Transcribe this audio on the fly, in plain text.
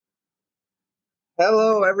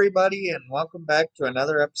Hello, everybody, and welcome back to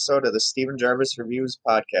another episode of the Stephen Jarvis Reviews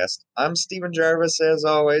podcast. I'm Stephen Jarvis, as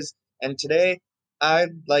always, and today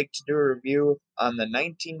I'd like to do a review on the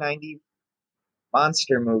 1990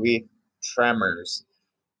 monster movie Tremors.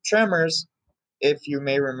 Tremors, if you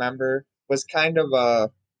may remember, was kind of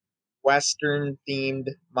a Western themed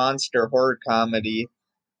monster horror comedy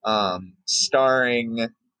starring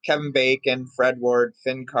Kevin Bacon, Fred Ward,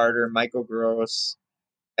 Finn Carter, Michael Gross,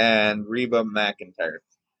 and Reba McEntire.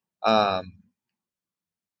 Um,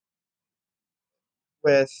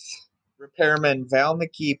 with repairman Val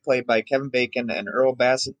McKee, played by Kevin Bacon, and Earl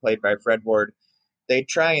Bassett, played by Fred Ward. They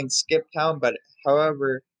try and skip town, but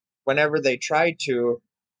however, whenever they try to,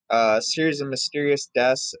 a series of mysterious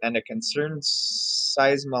deaths and a concerned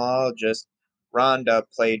seismologist, Rhonda,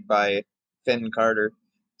 played by Finn Carter,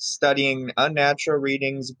 studying unnatural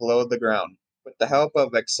readings below the ground. With the help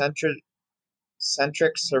of eccentric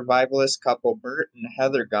survivalist couple Bert and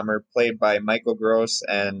Heather Gummer, played by Michael Gross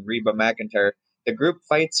and Reba McEntire, the group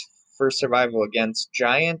fights for survival against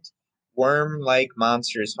giant worm-like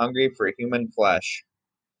monsters hungry for human flesh.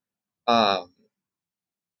 Um,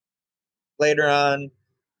 Later on,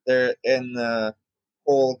 there in the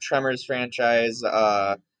whole Tremors franchise,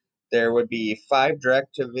 there would be 5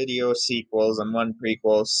 direct-to-video sequels and 1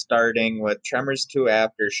 prequel, starting with Tremors 2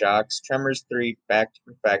 Aftershocks, Tremors 3 Back to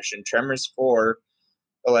Perfection, Tremors 4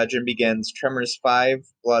 The Legend Begins, Tremors 5,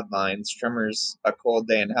 Bloodlines, Tremors A Cold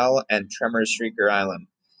Day in Hell, and Tremors Shrieker Island.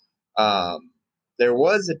 Um, there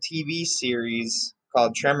was a TV series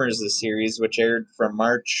called Tremors the Series, which aired from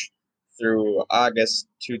March through August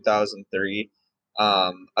 2003.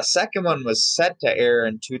 A second one was set to air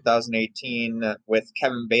in 2018 with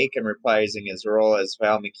Kevin Bacon reprising his role as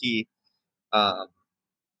Val McKee. Um,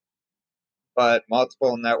 but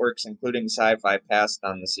multiple networks, including Sci-Fi, passed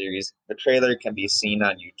on the series. The trailer can be seen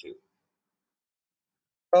on YouTube.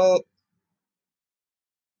 Well,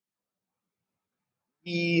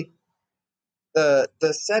 the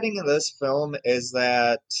the setting of this film is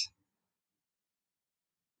that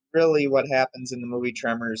really what happens in the movie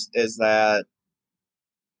Tremors is that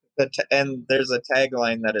and there's a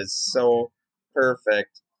tagline that is so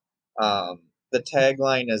perfect. The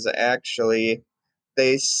tagline is actually,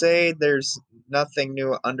 they say there's nothing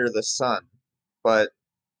new under the sun, but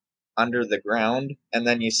under the ground, and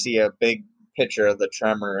then you see a big picture of the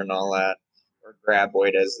tremor and all that, or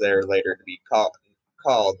graboid as they're later to be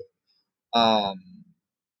called. Um,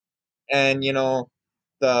 and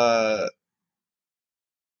the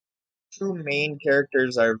two main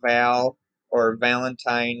characters are Val or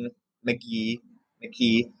Valentine McGee,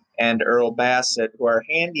 McKee and Earl Bassett, who are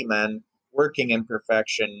handymen working in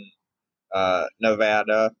Perfection,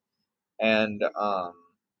 Nevada, and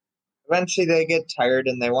eventually they get tired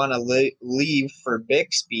and they want to leave for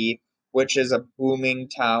Bixby, which is a booming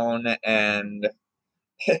town. And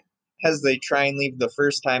as they try and leave, the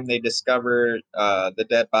first time they discover the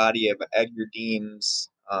dead body of Edgar Deems,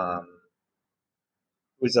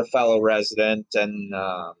 who's a fellow resident, and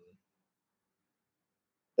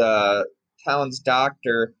the town's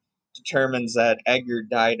doctor determines that Edgar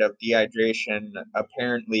died of dehydration,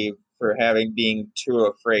 apparently for having being too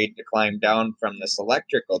afraid to climb down from this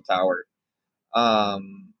electrical tower.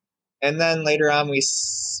 Um, and then later on, we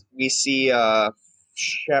see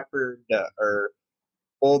Shepard, or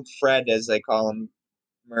Old Fred, as they call him,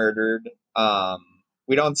 murdered.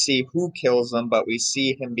 We don't see who kills him, but we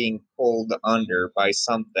see him being pulled under by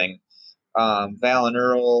something. Val and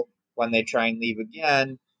Earl, when they try and leave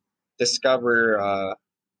again, discover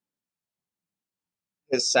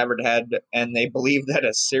his severed head, and they believe that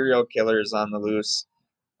a serial killer is on the loose.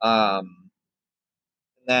 And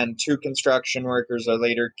then 2 construction workers are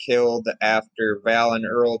later killed after Val and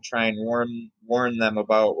Earl try and warn them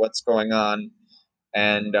about what's going on,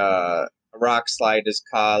 and a rock slide is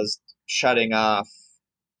caused, shutting off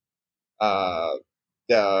uh,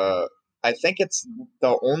 the. I think it's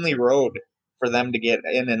the only road for them to get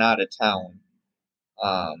in and out of town.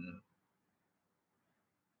 Um,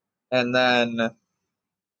 and then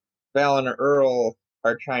Val and Earl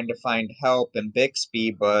are trying to find help in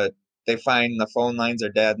Bixby, but they find the phone lines are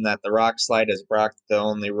dead and that the rock slide has blocked the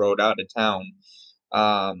only road out of town.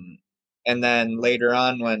 Um, and then later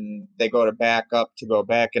on, when they go to back up to go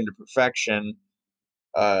back into Perfection,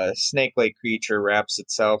 a snake-like creature wraps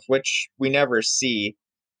itself, which we never see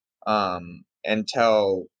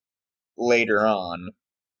until later on,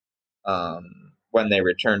 when they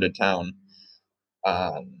return to town.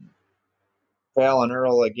 Um, Val and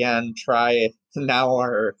Earl again try now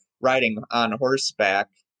are riding on horseback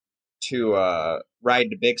to ride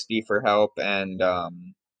to Bixby for help, and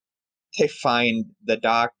they find the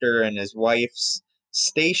doctor and his wife's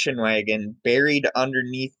station wagon buried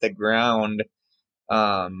underneath the ground.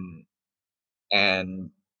 Um,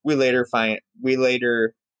 and we later,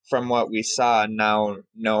 from what we saw, now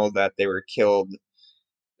know that they were killed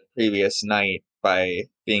the previous night by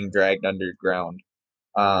being dragged underground.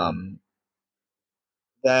 Um,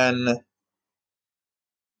 then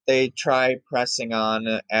they try pressing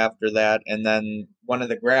on after that, and then one of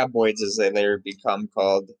the graboids, as they later become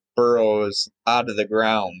called, burrows out of the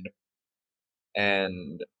ground,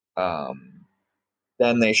 and um,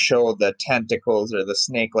 then they show the tentacles or the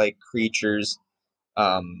snake-like creatures,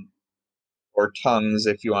 um, or tongues,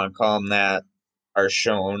 if you want to call them that, are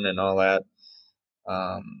shown and all that.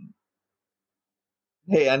 Um,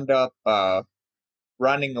 they end up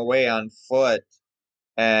running away on foot,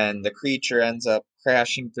 and the creature ends up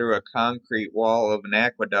crashing through a concrete wall of an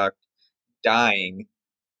aqueduct, dying.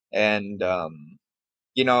 And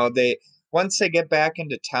they once they get back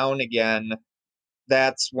into town again,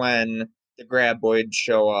 that's when the graboids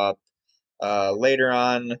show up. Later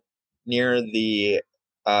on, near the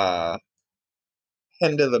uh,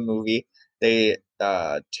 end of the movie, they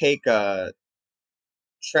take a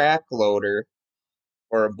track loader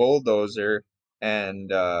or a bulldozer,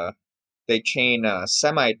 and they chain a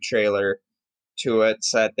semi trailer to it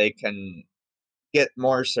so that they can get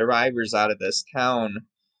more survivors out of this town.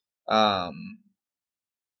 Um,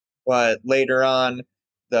 but later on,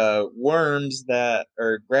 the worms that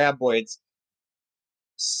or graboids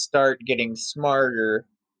start getting smarter,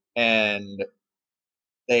 and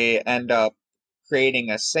they end up creating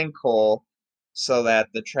a sinkhole so that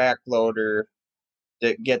the track loader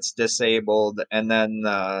gets disabled, and then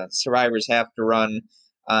the survivors have to run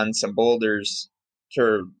on some boulders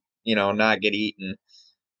to not get eaten.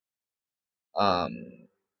 Um,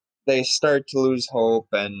 they start to lose hope,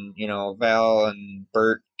 and Val and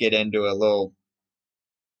Bert get into a little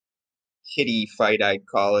kitty fight, I'd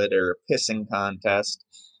call it, or a pissing contest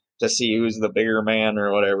to see who's the bigger man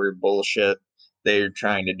or whatever bullshit they're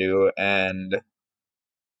trying to do. And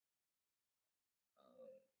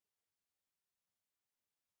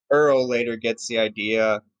Earl later gets the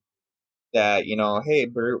idea that, hey,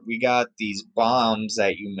 Bert, we got these bombs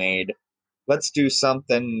that you made. Let's do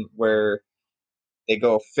something where they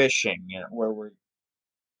go fishing, where we're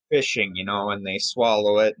fishing, and they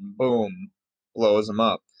swallow it and boom, blows them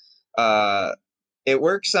up. Uh, it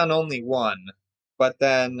works on only one, but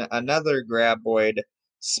then another graboid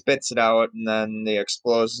spits it out, and then the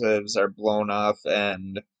explosives are blown off,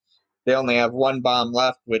 and they only have one bomb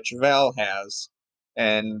left, which Val has.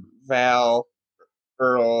 And Val,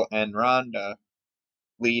 Earl, and Rhonda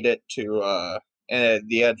lead it to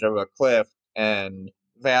the edge of a cliff, and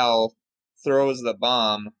Val throws the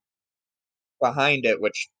bomb behind it,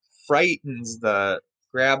 which frightens the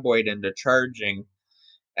graboid into charging,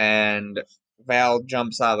 and Val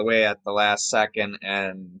jumps out of the way at the last second,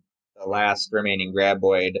 and the last remaining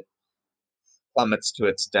graboid plummets to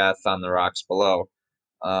its death on the rocks below.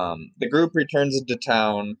 The group returns into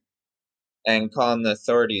town and calling the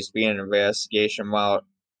authorities to begin an investigation, while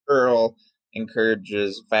Earl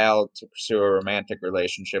encourages Val to pursue a romantic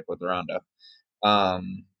relationship with Rhonda.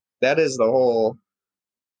 Um, that is the whole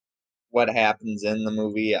what happens in the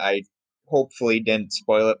movie. I hopefully didn't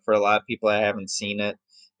spoil it for a lot of people that haven't seen it.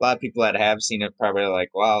 A lot of people that have seen it probably are like,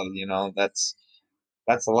 wow, that's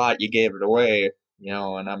a lot, you gave it away,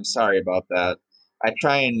 and I'm sorry about that. I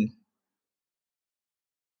try and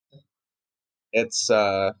it's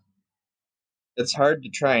uh it's hard to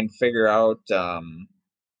try and figure out um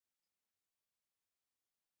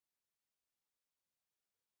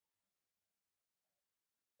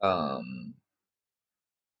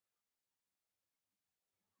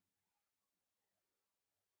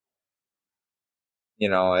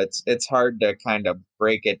it's hard to kind of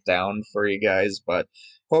break it down for you guys, but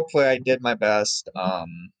hopefully I did my best,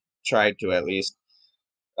 tried to at least.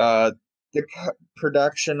 uh the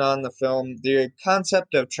production on the film, the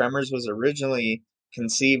concept of Tremors was originally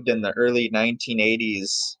conceived in the early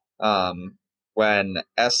 1980s, when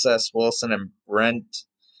SS Wilson and Brent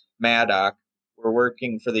Maddock were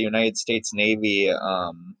working for the United States Navy,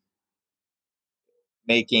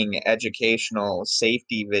 making educational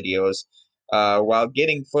safety videos, while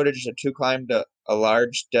getting footage. The two climbed a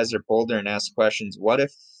large desert boulder and asked questions. What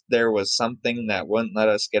if there was something that wouldn't let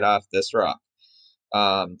us get off this rock?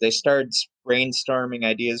 They started brainstorming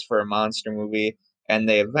ideas for a monster movie, and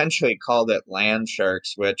they eventually called it Land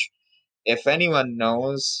Sharks, which, if anyone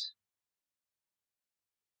knows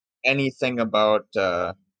anything about,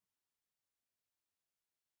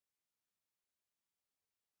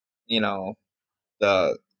 you know,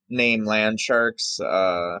 the name Land Sharks,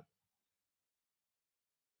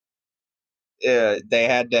 they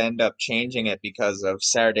had to end up changing it because of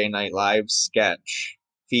Saturday Night Live's sketch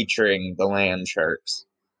featuring the land sharks.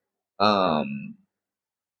 Um,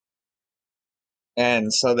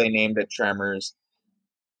 and so they named it Tremors.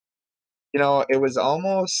 It was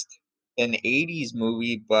almost an 80s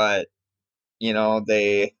movie, but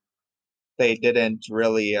they didn't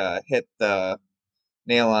really hit the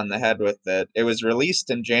nail on the head with it. It was released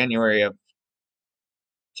in January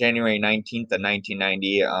 19th of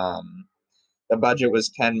 1990. The budget was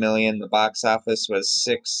 10 million. The box office was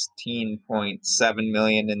 16.7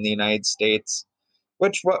 million in the United States,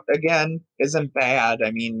 which again isn't bad.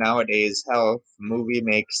 I mean, nowadays, hell, if a movie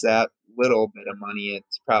makes that little bit of money,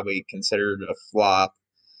 it's probably considered a flop.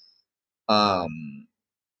 Um,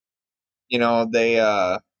 they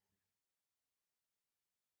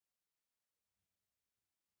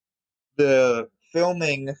the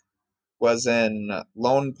filming was in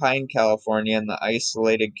Lone Pine, California, in the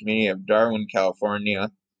isolated community of Darwin,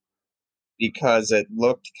 California, because it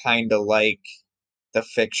looked kind of like the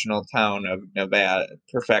fictional town of Nevada,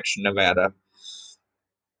 Perfection, Nevada.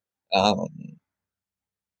 Um,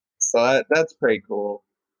 so that's pretty cool.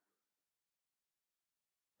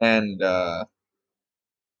 And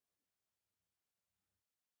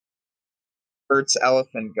Bert's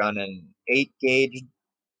elephant gun and 8 gauge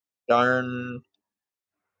darn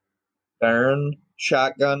darn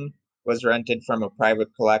shotgun was rented from a private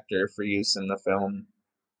collector for use in the film.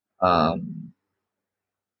 Um,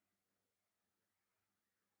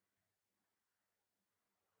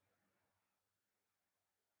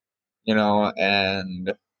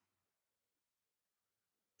 and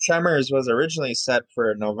Tremors was originally set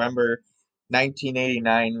for a November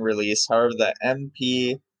 1989 release. However, the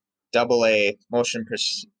MPAA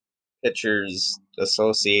Pictures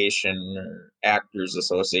Association or Actors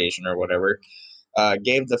Association or whatever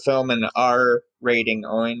gave the film an R rating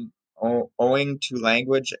owing to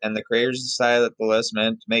language, and the creators decided that the list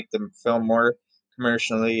meant to make the film more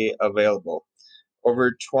commercially available.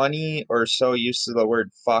 Over 20 or so uses of the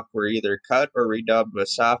word fuck were either cut or redubbed with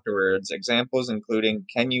softer words, examples including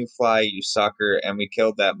 "Can you fly, you sucker," and "We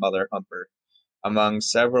killed that mother humper," among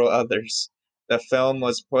several others. The film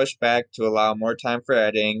was pushed back to allow more time for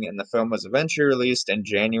editing, and the film was eventually released in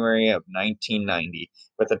January of 1990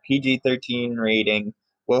 with a PG-13 rating.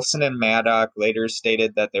 Wilson and Maddock later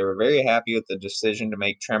stated that they were very happy with the decision to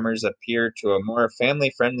make Tremors appear to a more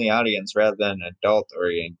family-friendly audience rather than an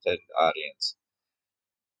adult-oriented audience.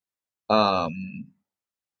 Um,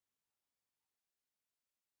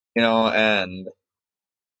 and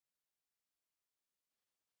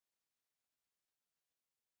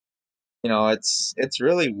it's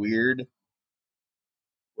really weird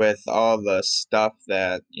with all the stuff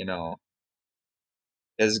that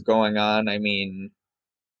is going on. I mean,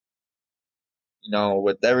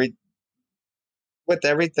 with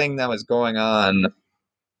everything that was going on,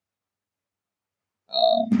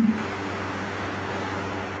 um,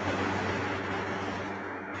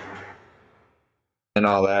 and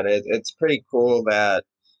all that, it's pretty cool that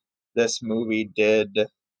this movie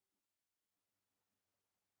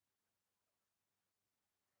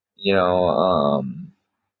you know, um,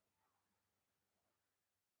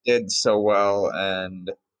 did so well,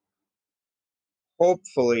 and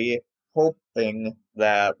hopefully, hoping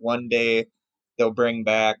that one day they'll bring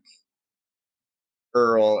back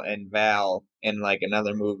Earl and Val in like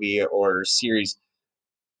another movie or series.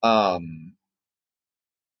 Um,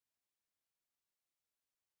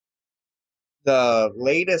 the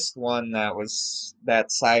latest one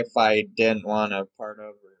that sci-fi didn't want a part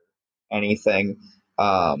of or anything,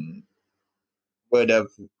 um, would have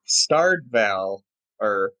starred Val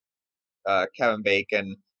or Kevin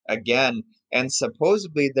Bacon again, and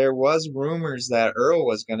supposedly there was rumors that Earl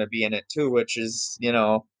was going to be in it too, which is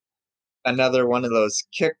another one of those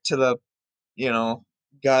kick to the you know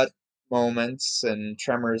gut moments and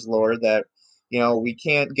Tremors lore that we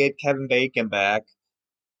can't get Kevin Bacon back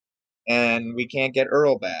and we can't get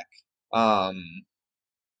Earl back. Um,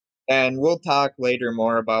 and we'll talk later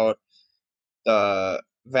more about the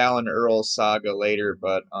Val and Earl saga later,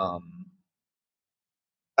 but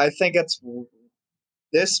I think it's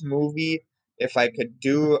this movie. If I could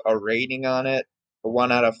do a rating on it, a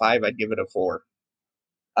 1 out of 5, I'd give it a 4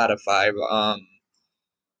 out of 5.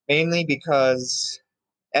 Mainly because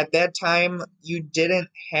at that time you didn't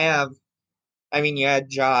have. I mean, you had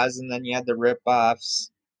Jaws, and then you had the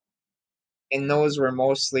rip-offs, and those were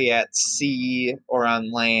mostly at sea or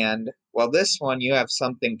on land. Well, this one you have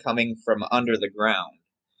something coming from under the ground,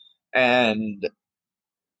 and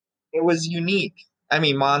it was unique. I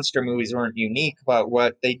mean, monster movies weren't unique, but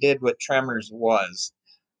what they did with Tremors was.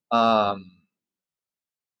 Um,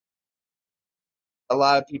 a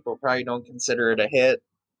lot of people probably don't consider it a hit.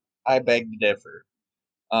 I beg to differ.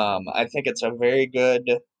 I think it's a very good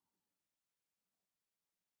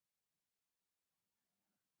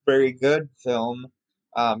film.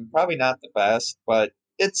 Probably not the best, but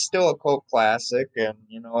it's still a cult classic, and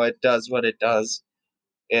it does what it does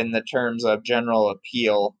in the terms of general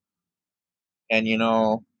appeal. And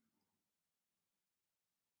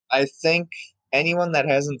I think anyone that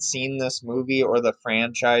hasn't seen this movie or the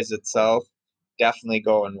franchise itself, definitely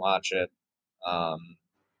go and watch it. Um,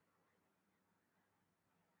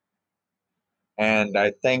 and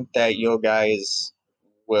I think that you guys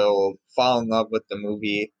will fall in love with the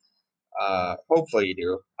movie. Hopefully you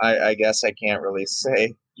do. I guess I can't really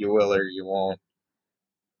say you will or you won't,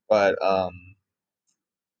 but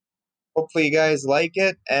hopefully you guys like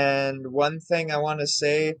it. And one thing I want to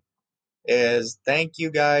say is thank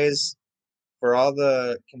you guys for all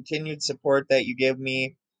the continued support that you give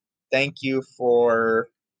me. Thank you for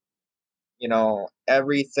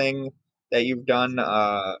everything that you've done.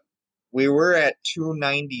 We were at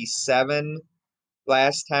 297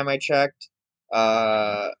 last time I checked.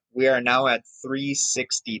 We are now at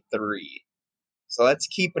 363. So let's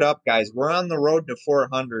keep it up, guys. We're on the road to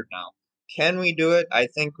 400 now. Can we do it? I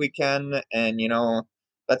think we can. And,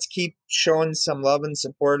 let's keep showing some love and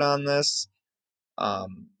support on this.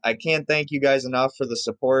 I can't thank you guys enough for the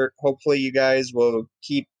support. Hopefully, you guys will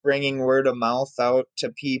keep bringing word of mouth out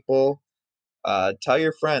to people. Tell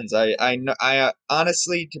your friends. I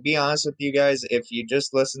honestly, to be honest with you guys, if you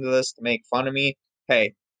just listen to this to make fun of me,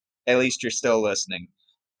 hey, at least you're still listening.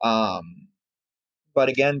 Um, but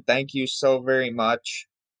again, thank you so very much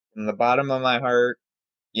from the bottom of my heart.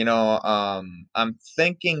 I'm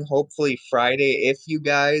thinking hopefully Friday, if you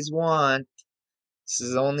guys want. This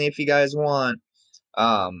is only if you guys want.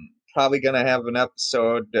 Probably gonna have an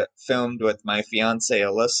episode filmed with my fiance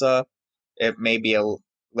Alyssa. It may be a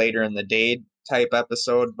later in the day type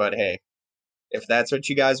episode, but hey, if that's what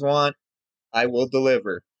you guys want, I will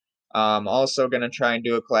deliver. Also gonna try and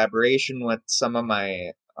do a collaboration with some of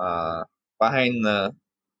my behind the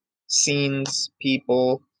scenes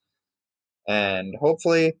people, and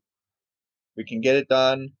hopefully we can get it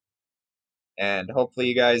done. And hopefully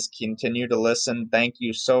you guys continue to listen. Thank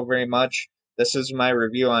you so very much. This is my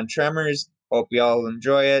review on Tremors. Hope you all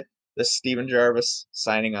enjoy it. This is Stephen Gervais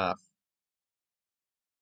signing off.